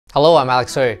Hello, I'm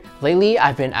Alex. Lately,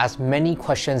 I've been asked many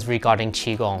questions regarding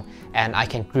Qi Gong, and I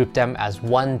can group them as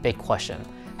one big question: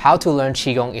 how to learn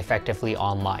Qi Gong effectively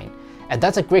online. And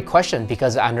that's a great question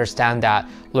because I understand that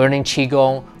learning Qi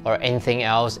Gong or anything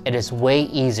else, it is way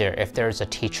easier if there's a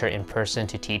teacher in person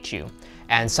to teach you.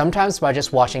 And sometimes by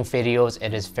just watching videos,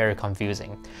 it is very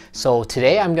confusing. So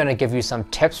today I'm going to give you some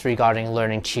tips regarding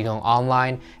learning Qi Gong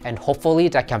online, and hopefully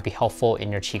that can be helpful in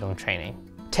your Qi Gong training.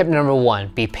 Tip number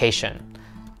 1, be patient.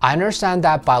 I understand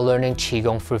that by learning Qi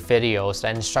Gong through videos,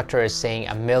 the instructor is saying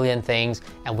a million things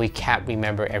and we can't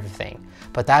remember everything.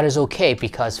 But that is okay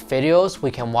because videos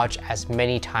we can watch as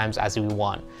many times as we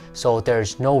want. So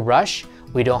there's no rush.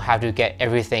 We don't have to get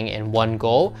everything in one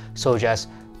go. So just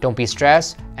don't be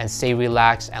stressed and stay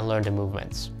relaxed and learn the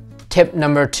movements. Tip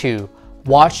number 2,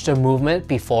 watch the movement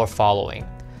before following.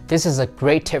 This is a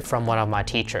great tip from one of my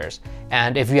teachers.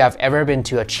 And if you have ever been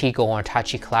to a Qi Gong or Tai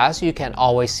Chi class, you can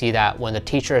always see that when the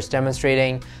teacher is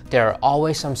demonstrating, there are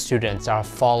always some students that are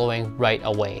following right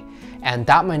away. And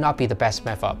that might not be the best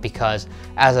method because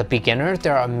as a beginner,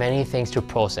 there are many things to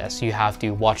process. You have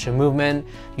to watch the movement,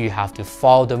 you have to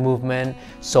follow the movement.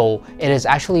 So it is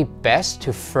actually best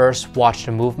to first watch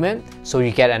the movement so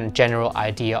you get a general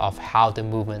idea of how the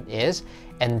movement is.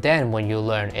 And then when you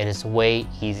learn, it is way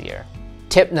easier.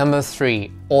 Tip number 3,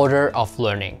 order of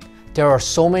learning. There are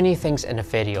so many things in the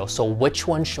video, so which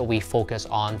one should we focus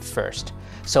on first?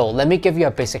 So let me give you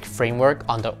a basic framework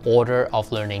on the order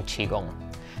of learning Qi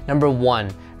Gong. Number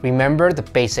 1, remember the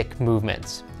basic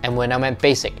movements. And when I meant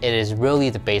basic, it is really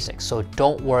the basics, so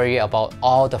don't worry about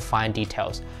all the fine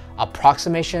details.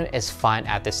 Approximation is fine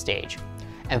at this stage.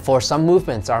 And for some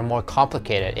movements are more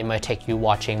complicated, it might take you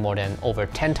watching more than over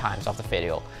 10 times of the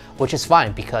video, which is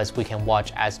fine because we can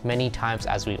watch as many times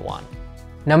as we want.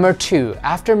 Number 2,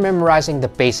 after memorizing the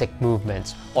basic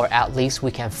movements, or at least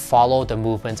we can follow the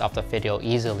movements of the video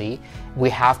easily, we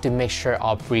have to make sure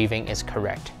our breathing is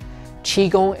correct.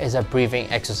 Qi Gong is a breathing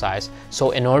exercise,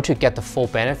 so in order to get the full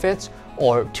benefits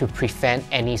or to prevent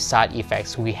any side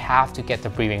effects, we have to get the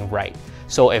breathing right.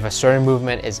 So if a certain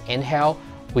movement is inhale,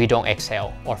 we don't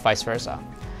exhale, or vice versa.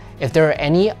 If there are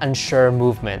any unsure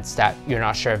movements that you're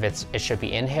not sure if it should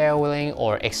be inhaling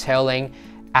or exhaling,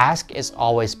 ask is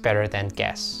always better than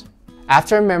guess.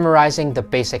 After memorizing the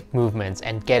basic movements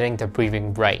and getting the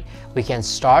breathing right, we can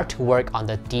start to work on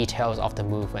the details of the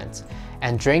movements.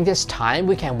 And during this time,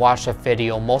 we can watch the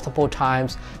video multiple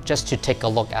times just to take a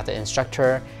look at the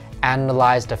instructor,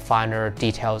 analyze the finer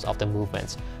details of the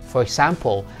movements. For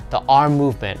example, the arm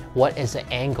movement, what is the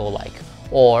angle like?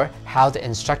 Or how the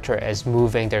instructor is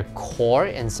moving their core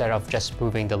instead of just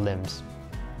moving the limbs.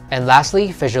 And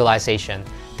lastly, visualization.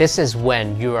 This is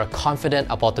when you are confident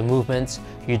about the movements,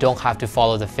 you don't have to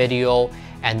follow the video,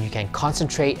 and you can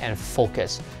concentrate and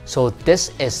focus. So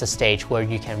this is the stage where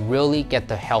you can really get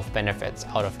the health benefits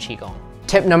out of Qi Gong.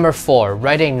 Tip number 4,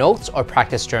 writing notes or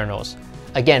practice journals.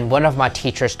 Again, one of my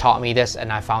teachers taught me this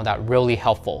and I found that really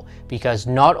helpful because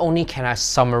not only can I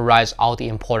summarize all the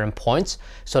important points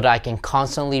so that I can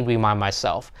constantly remind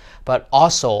myself, but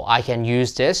also I can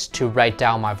use this to write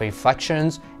down my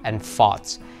reflections and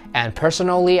thoughts. And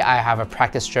personally, I have a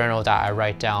practice journal that I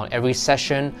write down every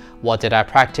session. What did I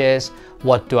practice?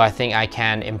 What do I think I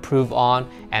can improve on?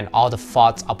 And all the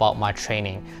thoughts about my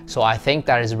training. So I think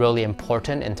that is really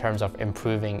important in terms of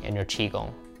improving in your Qi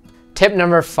Gong. Tip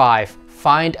number 5,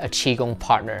 find a Qi Gong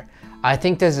partner. I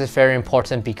think this is very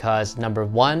important because number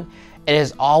 1, it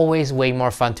is always way more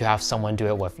fun to have someone do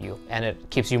it with you and it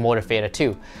keeps you motivated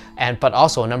too. But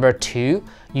also number 2,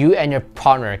 you and your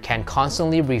partner can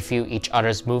constantly review each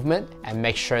other's movement and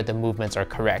make sure the movements are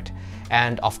correct.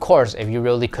 And of course, if you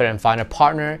really couldn't find a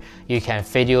partner, you can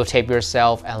videotape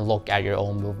yourself and look at your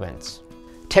own movements.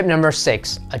 Tip number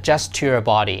 6, adjust to your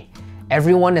body.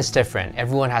 Everyone is different.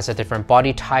 Everyone has a different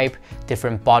body type,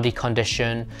 different body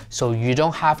condition, so you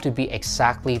don't have to be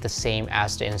exactly the same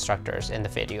as the instructors in the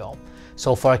video.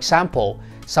 So for example,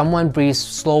 someone breathes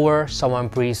slower, someone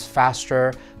breathes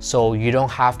faster, so you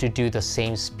don't have to do the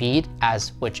same speed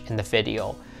as which in the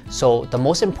video. So the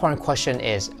most important question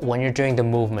is, when you're doing the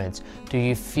movements, do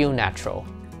you feel natural?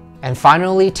 And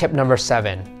finally, tip number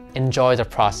 7, enjoy the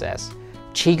process.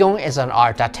 Qi Gong is an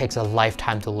art that takes a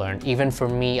lifetime to learn. Even for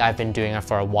me, I've been doing it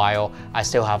for a while. I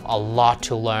still have a lot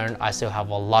to learn. I still have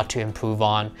a lot to improve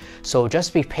on. So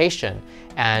just be patient.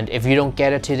 And if you don't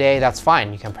get it today, that's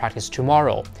fine. You can practice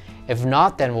tomorrow. If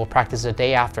not, then we'll practice the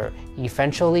day after.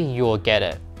 Eventually, you will get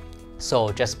it.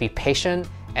 So just be patient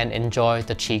and enjoy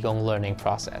the Qi Gong learning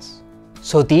process.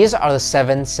 So these are the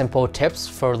 7 simple tips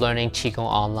for learning Qi Gong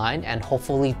online, and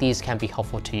hopefully these can be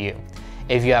helpful to you.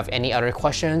 If you have any other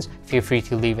questions, feel free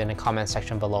to leave in the comment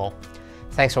section below.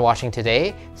 Thanks for watching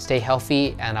today. Stay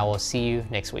healthy, and I will see you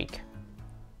next week.